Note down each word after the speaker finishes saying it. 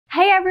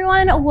Hey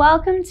everyone,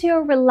 welcome to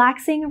your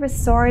relaxing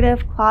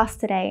restorative class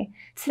today.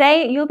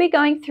 Today you'll be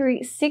going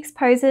through 6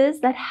 poses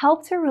that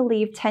help to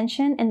relieve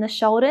tension in the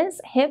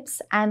shoulders,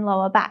 hips and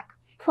lower back.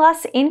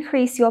 Plus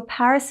increase your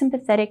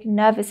parasympathetic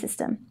nervous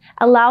system,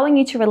 allowing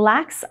you to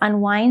relax,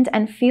 unwind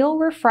and feel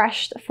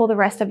refreshed for the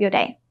rest of your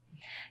day.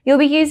 You'll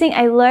be using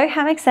a low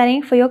hammock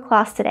setting for your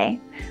class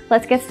today.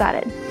 Let's get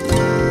started.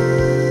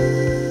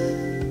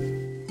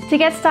 To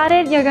get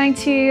started, you're going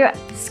to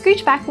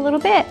scooch back a little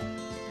bit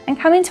and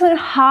come into a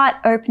heart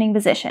opening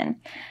position.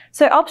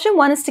 So option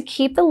 1 is to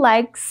keep the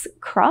legs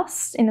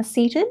crossed in a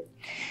seated.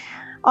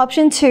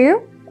 Option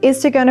 2 is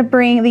to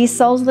bring the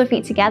soles of the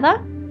feet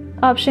together.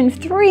 Option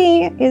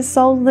 3 is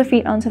soles of the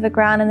feet onto the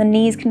ground and the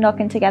knees can knock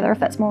in together if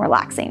that's more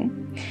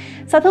relaxing.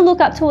 Start to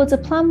look up towards a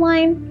plumb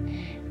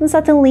line and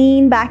start to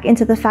lean back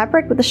into the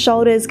fabric with the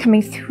shoulders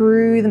coming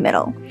through the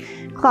middle.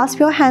 Clasp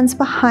your hands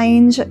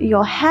behind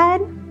your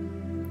head,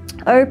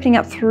 opening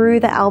up through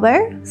the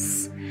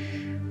elbows.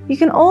 You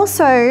can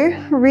also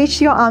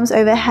reach your arms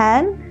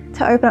overhead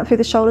to open up through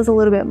the shoulders a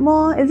little bit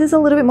more. It is a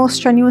little bit more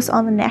strenuous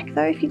on the neck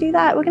though if you do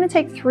that. We're going to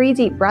take 3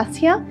 deep breaths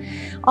here.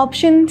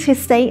 Option to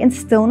stay in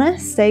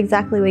stillness, stay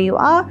exactly where you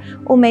are,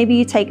 or maybe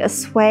you take a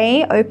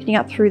sway, opening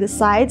up through the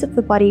sides of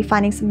the body,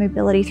 finding some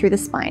mobility through the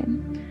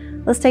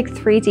spine. Let's take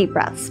 3 deep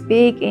breaths.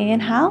 Big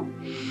inhale,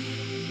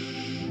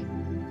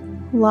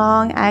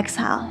 long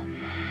exhale.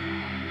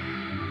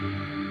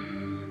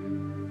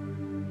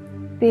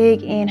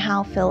 Big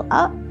inhale, fill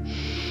up.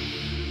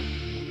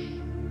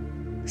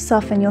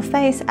 Soften your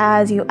face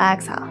as you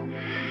exhale.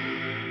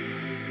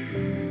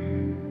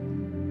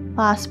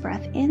 Last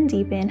breath in,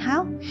 deep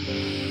inhale.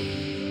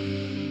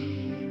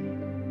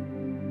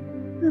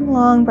 And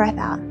long breath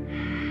out.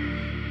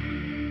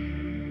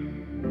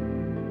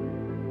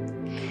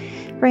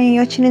 Bringing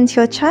your chin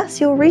into your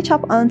chest, you'll reach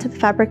up onto the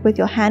fabric with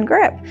your hand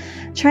grip,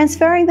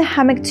 transferring the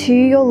hammock to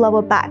your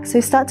lower back. So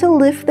start to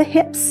lift the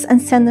hips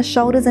and send the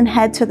shoulders and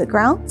head to the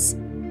ground.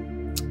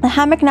 The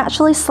hammock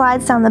naturally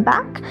slides down the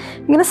back.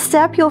 You're going to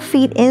step your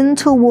feet in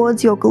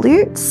towards your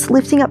glutes,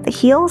 lifting up the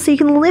heels so you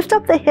can lift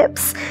up the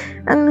hips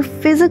and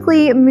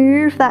physically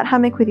move that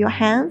hammock with your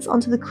hands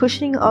onto the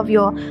cushioning of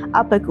your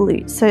upper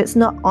glutes. So it's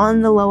not on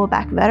the lower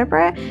back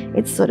vertebra,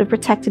 it's sort of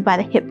protected by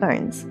the hip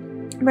bones.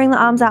 Bring the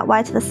arms out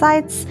wide to the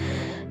sides.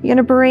 You're going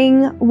to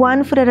bring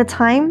one foot at a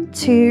time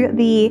to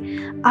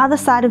the other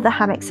side of the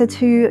hammock. So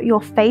to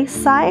your face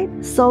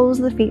side, soles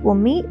of the feet will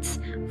meet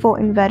for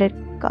inverted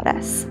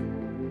goddess.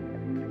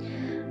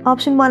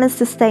 Option 1 is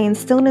to stay in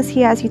stillness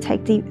here as you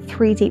take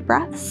 3 deep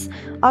breaths.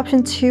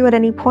 Option 2 at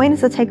any point is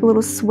to take a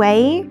little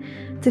sway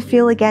to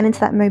feel again into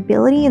that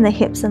mobility in the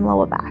hips and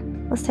lower back.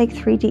 Let's take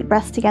 3 deep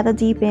breaths together.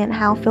 Deep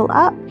inhale, fill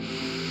up.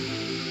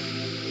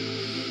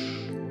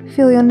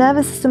 Feel your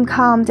nervous system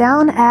calm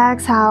down.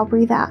 Exhale,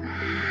 breathe out.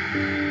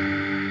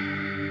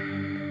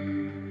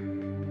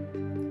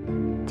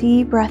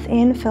 Deep breath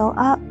in, fill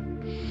up.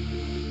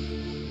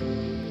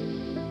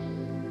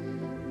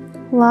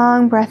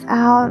 Long breath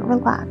out,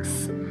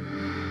 relax.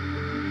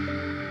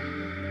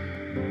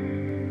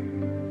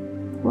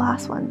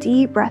 Last one,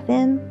 deep breath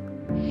in.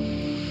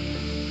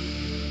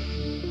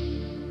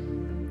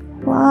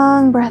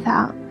 Long breath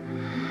out.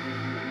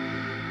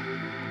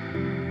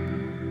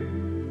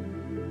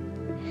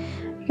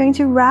 You're going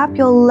to wrap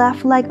your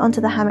left leg onto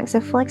the hammock. So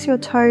flex your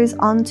toes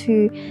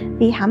onto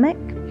the hammock.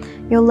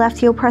 Your left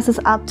heel presses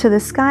up to the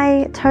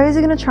sky. Toes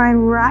are going to try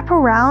and wrap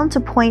around to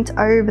point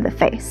over the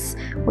face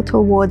or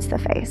towards the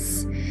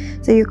face.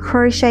 So you're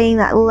crocheting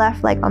that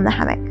left leg on the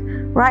hammock.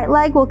 Right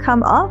leg will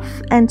come off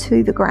and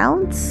to the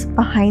ground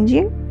behind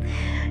you.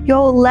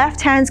 Your left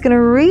hand's going to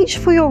reach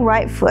for your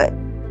right foot.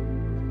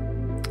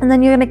 And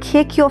then you're going to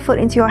kick your foot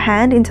into your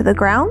hand into the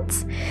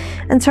ground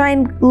and try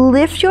and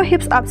lift your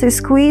hips up. So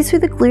squeeze through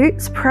the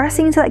glutes,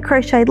 pressing into that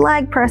crocheted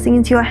leg, pressing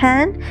into your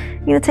hand.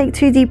 You're going to take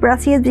 2 deep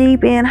breaths here.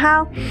 Deep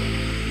inhale.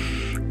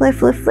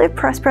 Lift, lift, lift.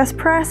 Press, press,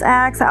 press.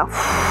 Exhale.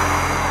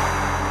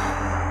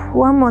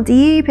 One more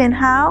deep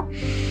inhale.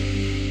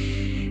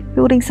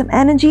 Building some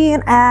energy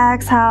and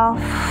exhale.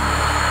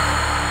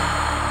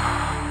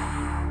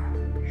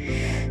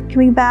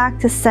 Coming back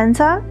to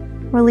center,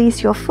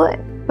 release your foot.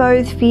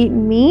 Both feet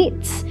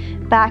meet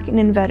back in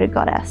inverted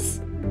goddess.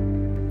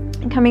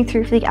 And coming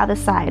through for the other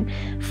side.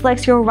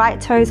 Flex your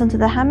right toes onto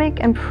the hammock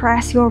and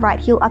press your right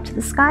heel up to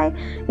the sky,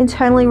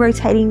 internally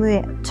rotating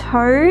the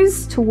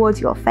toes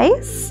towards your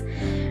face.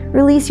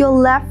 Release your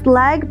left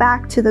leg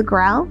back to the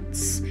ground.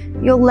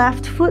 Your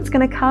left foot's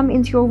going to come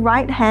into your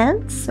right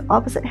hand, so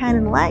opposite hand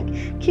and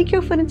leg. Kick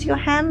your foot into your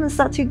hand and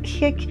start to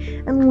kick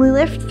and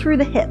lift through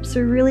the hips.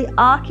 So really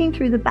arcing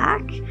through the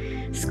back,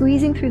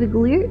 squeezing through the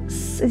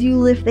glutes as you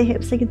lift the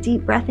hips. Take a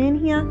deep breath in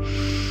here.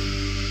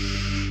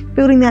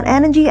 Building that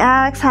energy.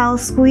 Exhale,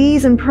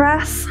 squeeze and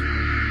press.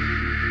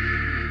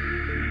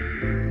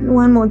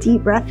 One more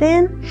deep breath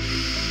in.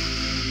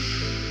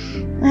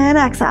 And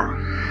exhale.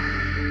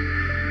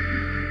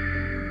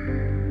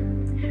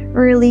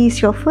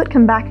 Release your foot,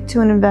 come back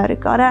into an inverted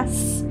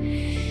goddess.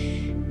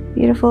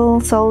 Beautiful,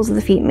 soles of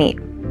the feet meet.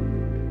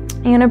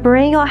 You're going to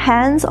bring your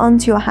hands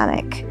onto your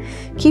hammock.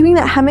 Keeping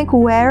that hammock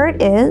where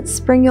it is,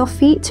 bring your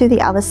feet to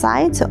the other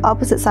side, so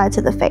opposite side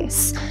to the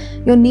face.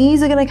 Your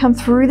knees are going to come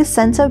through the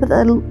center, but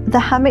the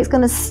hammock's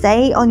going to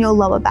stay on your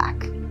lower back.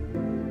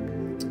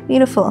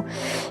 Beautiful.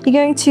 You're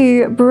going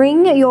to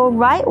bring your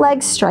right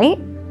leg straight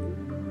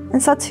and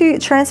start to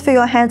transfer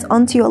your hands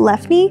onto your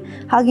left knee,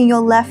 hugging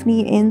your left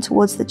knee in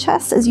towards the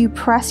chest as you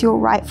press your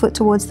right foot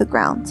towards the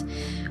ground.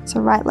 So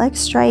right leg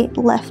straight,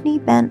 left knee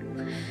bent.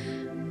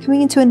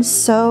 Coming into a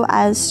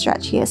Psoas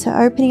stretch here, so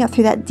opening up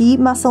through that deep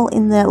muscle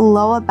in the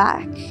lower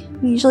back.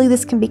 Usually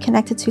this can be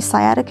connected to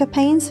sciatica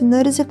pain, so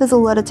notice if there's a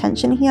lot of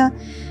tension here.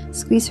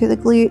 Squeeze through the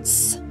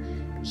glutes,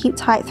 keep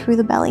tight through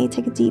the belly.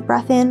 Take a deep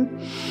breath in,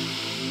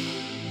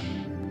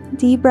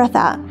 deep breath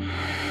out.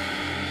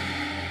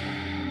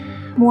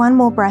 One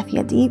more breath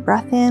here, deep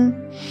breath in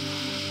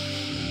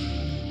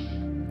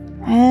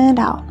and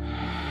out.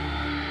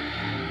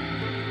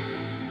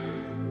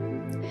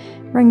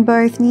 Bring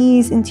both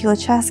knees into your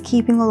chest,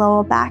 keeping the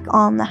lower back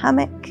on the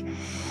hammock.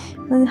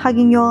 And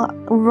hugging your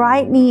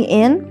right knee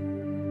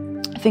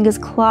in, fingers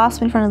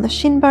clasped in front of the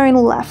shin bone,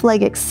 left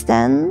leg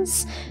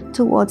extends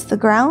towards the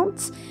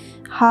ground.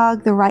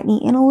 Hug the right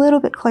knee in a little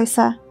bit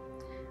closer.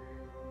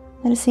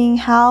 Noticing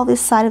how this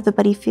side of the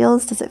body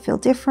feels. Does it feel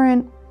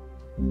different?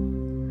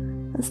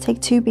 Let's take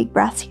 2 big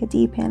breaths here.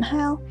 Deep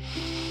inhale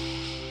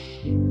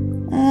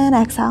and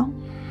exhale.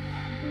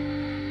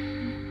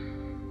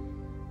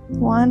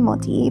 One more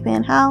deep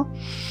inhale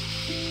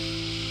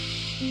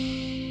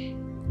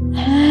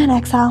and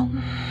exhale.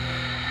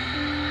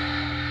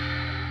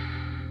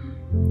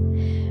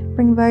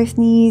 Bring both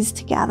knees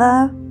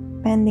together,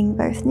 bending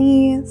both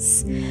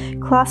knees,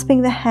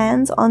 clasping the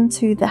hands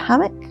onto the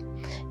hammock.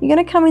 You're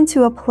going to come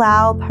into a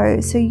plough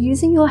pose. So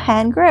using your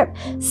hand grip,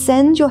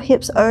 send your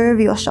hips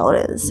over your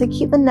shoulders. So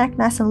keep the neck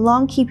nice and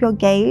long, keep your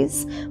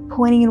gaze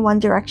pointing in one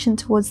direction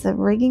towards the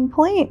rigging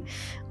point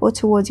or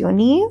towards your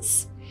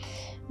knees.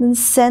 Then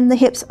send the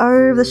hips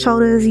over the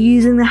shoulders,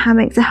 using the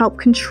hammock to help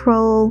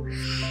control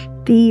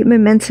the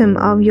momentum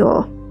of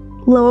your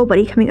lower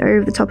body coming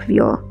over the top of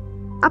your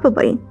upper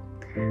body.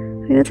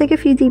 I'm going to take a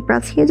few deep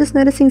breaths here, just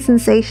noticing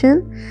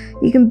sensation.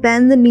 You can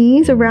bend the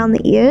knees around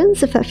the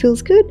ears if that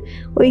feels good,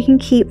 or you can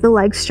keep the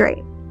legs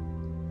straight.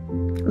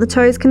 The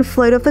toes can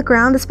float off the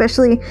ground,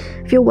 especially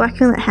if you're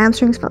working on that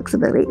hamstrings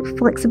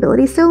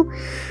flexibility still.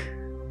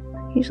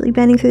 Usually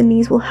bending through the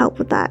knees will help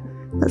with that.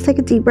 Let's take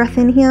a deep breath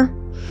in here.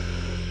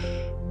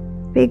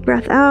 Big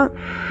breath out.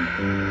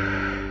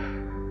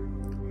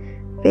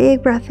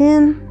 Big breath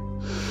in.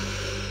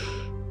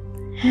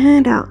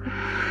 And out.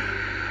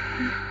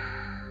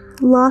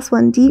 Last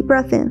one, deep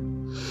breath in.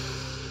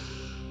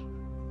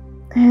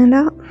 And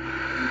out.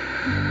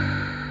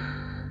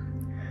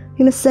 You're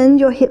going to send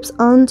your hips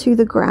onto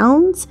the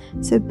ground.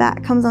 So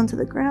back comes onto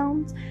the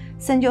ground.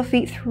 Send your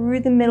feet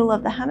through the middle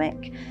of the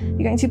hammock. You're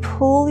going to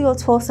pull your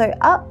torso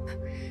up.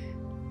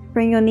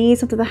 Bring your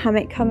knees onto the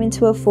hammock, come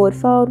into a forward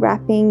fold,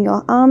 wrapping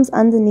your arms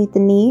underneath the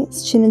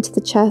knees, chin into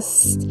the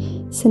chest,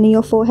 sending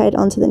your forehead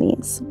onto the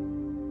knees.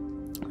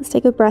 Let's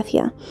take a breath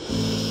here.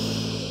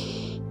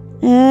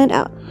 And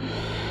out.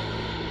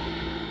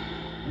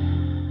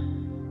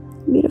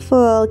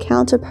 Beautiful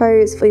counter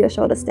pose for your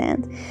shoulder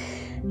stand.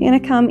 You're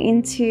going to come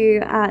into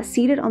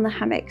seated on the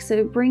hammock.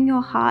 So bring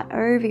your heart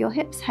over your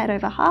hips, head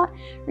over heart,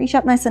 reach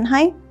up nice and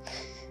high.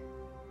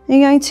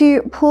 You're going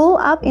to pull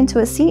up into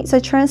a seat, so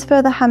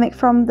transfer the hammock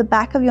from the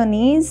back of your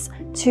knees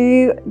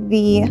to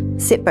the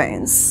sit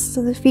bones.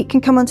 So the feet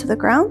can come onto the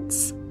ground.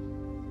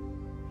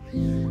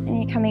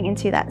 And you're coming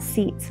into that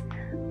seat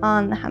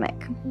on the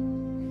hammock.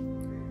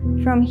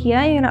 From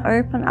here, you're going to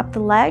open up the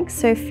legs,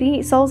 so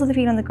soles of the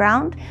feet on the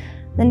ground.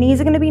 The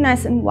knees are going to be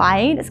nice and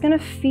wide. It's going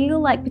to feel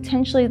like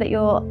potentially that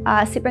your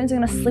sit bones are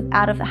going to slip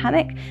out of the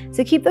hammock.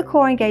 So keep the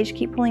core engaged,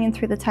 keep pulling in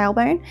through the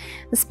tailbone.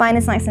 The spine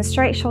is nice and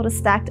straight, shoulders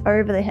stacked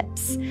over the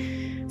hips.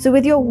 So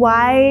with your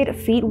wide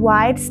feet,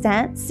 wide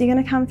stance, you're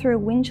going to come through a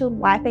windshield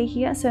wiper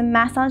here. So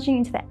massaging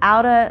into the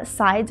outer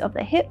sides of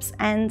the hips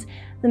and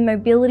the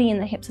mobility in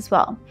the hips as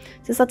well.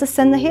 So start to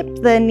send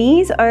the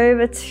knees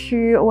over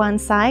to one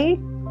side.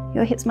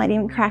 Your hips might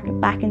even crack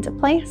back into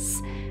place.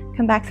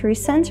 Come back through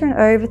center and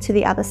over to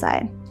the other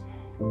side.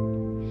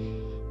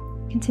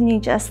 Continue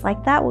just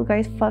like that. We'll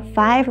go for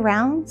 5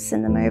 rounds.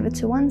 Send them over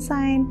to one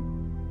side.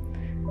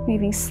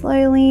 Moving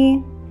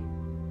slowly.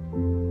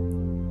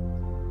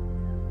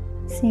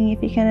 Seeing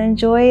if you can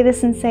enjoy the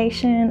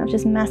sensation of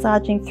just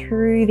massaging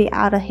through the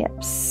outer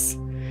hips.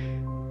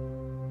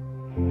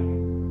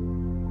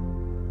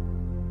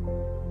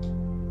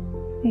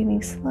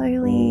 Moving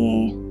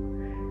slowly.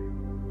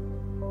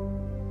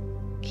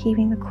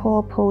 Keeping the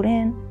core pulled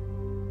in.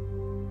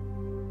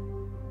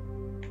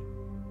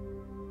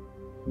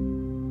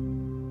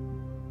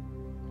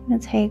 I'm going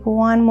to take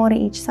one more to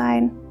each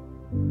side.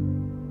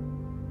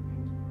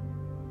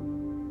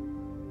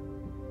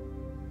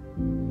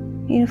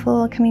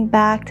 Beautiful, coming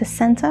back to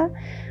center.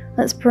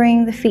 Let's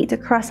bring the feet to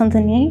cross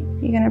underneath.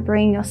 You're going to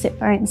bring your sit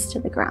bones to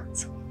the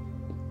ground.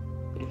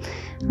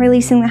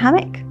 Releasing the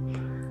hammock.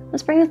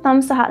 Let's bring the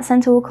thumbs to heart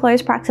center. We'll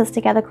close practice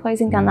together,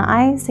 closing down the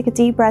eyes. Take a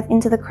deep breath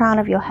into the crown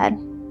of your head.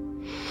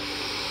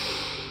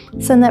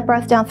 Send that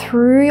breath down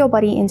through your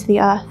body into the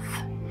earth.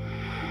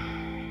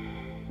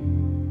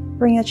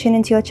 Bring your chin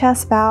into your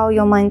chest, bow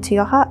your mind to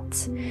your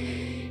heart.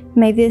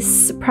 May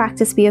this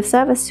practice be of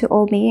service to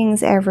all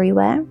beings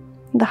everywhere.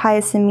 The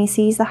highest in me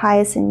sees the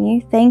highest in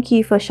you. Thank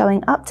you for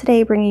showing up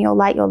today, bringing your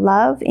light, your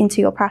love into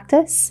your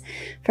practice.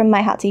 From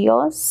my heart to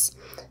yours.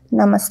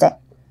 Namaste.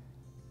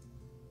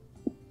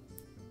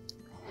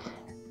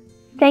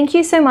 Thank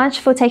you so much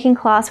for taking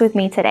class with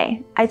me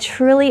today. I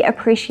truly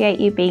appreciate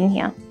you being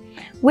here.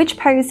 Which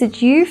pose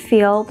did you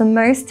feel the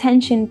most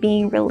tension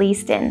being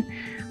released in?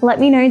 Let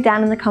me know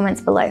down in the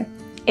comments below.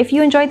 If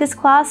you enjoyed this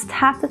class,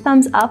 tap the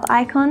thumbs up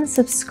icon,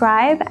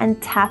 subscribe, and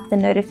tap the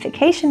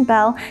notification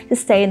bell to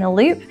stay in the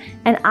loop,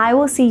 and I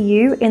will see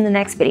you in the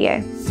next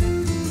video.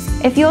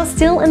 If you're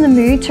still in the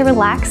mood to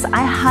relax,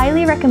 I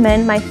highly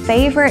recommend my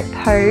favorite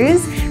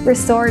pose,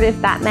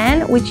 Restorative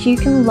Batman, which you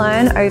can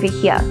learn over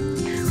here.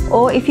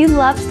 Or if you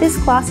loved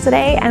this class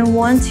today and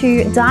want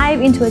to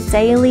dive into a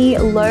daily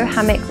low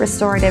hammock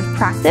restorative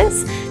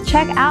practice,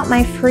 check out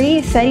my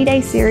free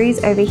 30-day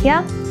series over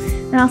here,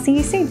 and I'll see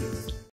you soon.